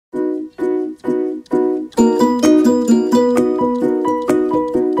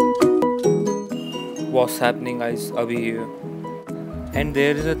what's happening guys abhi here. And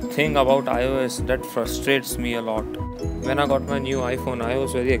there is a thing about iOS that frustrates me a lot. When I got my new iPhone, I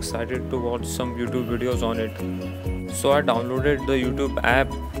was very excited to watch some YouTube videos on it. So I downloaded the YouTube app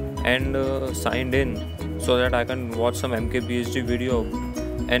and signed in so that I can watch some MKBHD video.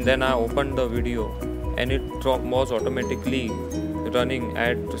 And then I opened the video and it was automatically running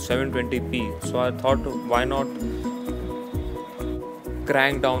at 720p. So I thought, why not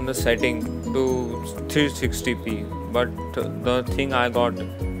crank down the setting to 360p? But the thing I got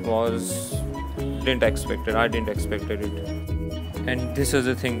was I didn't expect it. And this is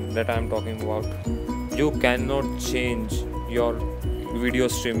the thing that I'm talking about. You cannot change your video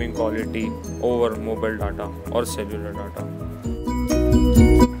streaming quality over mobile data or cellular data.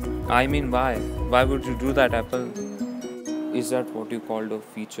 I mean, why would you do that, Apple? Is that what you called a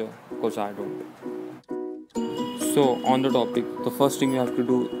feature? Because I don't. So on the topic, the first thing you have to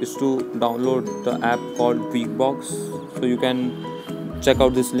do is to download the app called Tweakbox. So you can check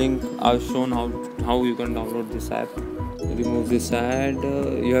out this link. I've shown how you can download this app. Remove this ad.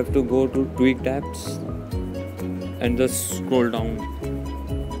 You have to go to Tweaked apps and just scroll down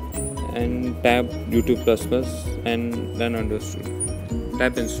and tap YouTube and then understood.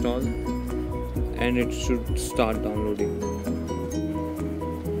 Tap install and it should start downloading.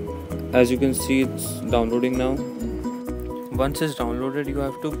 As you can see, it's downloading now. Once it's downloaded, you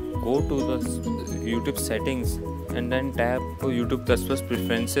have to go to the YouTube settings and then tap YouTube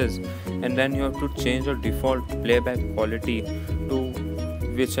preferences, and then you have to change the default playback quality to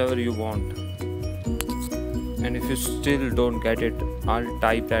whichever you want. And if you still don't get it, I'll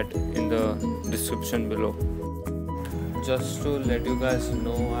type that in the description below. Just to let you guys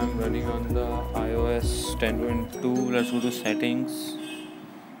know, I'm running on the iOS 10.2. Let's go to settings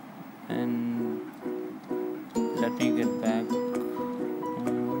and let me get back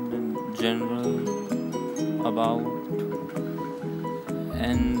on general, about,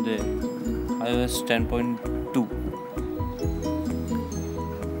 and iOS 10.2.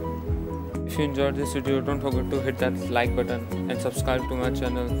 If you enjoyed this video, don't forget to hit that like button and subscribe to my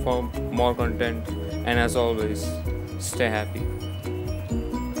channel for more content. And as always, stay happy.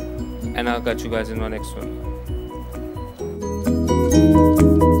 And I'll catch you guys in my next one.